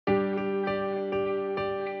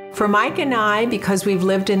For Mike and I, because we've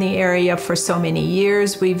lived in the area for so many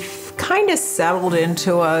years, we've kind of settled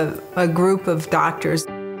into a group of doctors.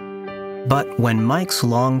 But when Mike's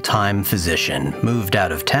longtime physician moved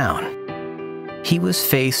out of town, he was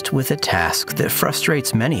faced with a task that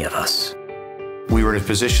frustrates many of us. We were in a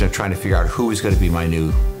position of trying to figure out who was going to be my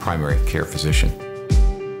new primary care physician.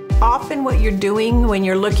 Often what you're doing when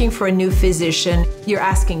you're looking for a new physician, you're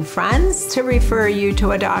asking friends to refer you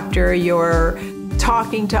to a doctor, you're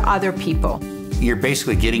talking to other people. You're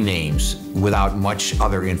basically getting names without much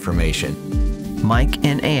other information. Mike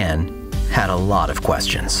and Ann had a lot of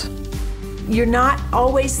questions. You're not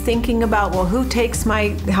always thinking about, well, who takes my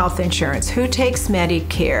health insurance? Who takes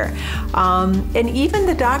Medicare? And even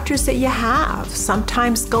the doctors that you have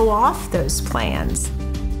sometimes go off those plans.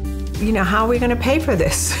 You know, how are we going to pay for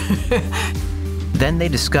this? Then they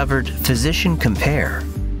discovered Physician Compare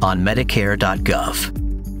on Medicare.gov.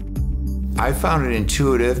 I found it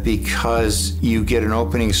intuitive because you get an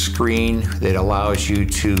opening screen that allows you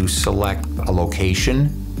to select a location.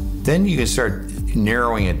 Then you can start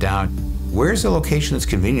narrowing it down. Where's the location that's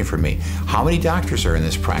convenient for me? How many doctors are in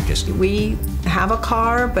this practice? We have a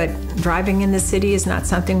car, but driving in the city is not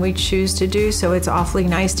something we choose to do, so it's awfully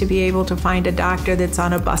nice to be able to find a doctor that's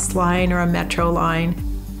on a bus line or a metro line.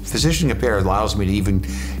 Physician Compare allows me to even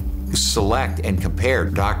select and compare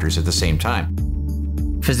doctors at the same time.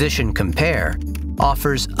 Physician Compare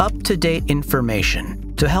offers up-to-date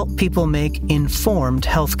information to help people make informed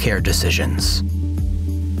healthcare decisions.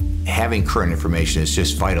 Having current information is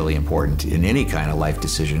just vitally important in any kind of life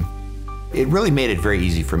decision. It really made it very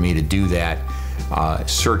easy for me to do that,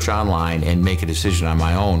 search online and make a decision on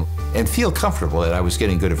my own and feel comfortable that I was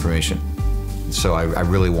getting good information. So I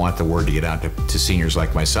really want the word to get out to seniors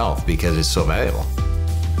like myself because it's so valuable.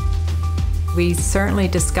 We certainly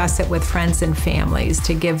discuss it with friends and families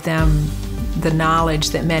to give them the knowledge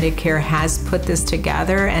that Medicare has put this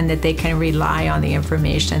together and that they can rely on the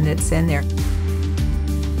information that's in there.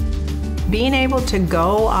 Being able to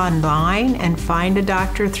go online and find a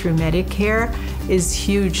doctor through Medicare is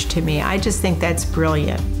huge to me. I just think that's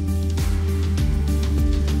brilliant.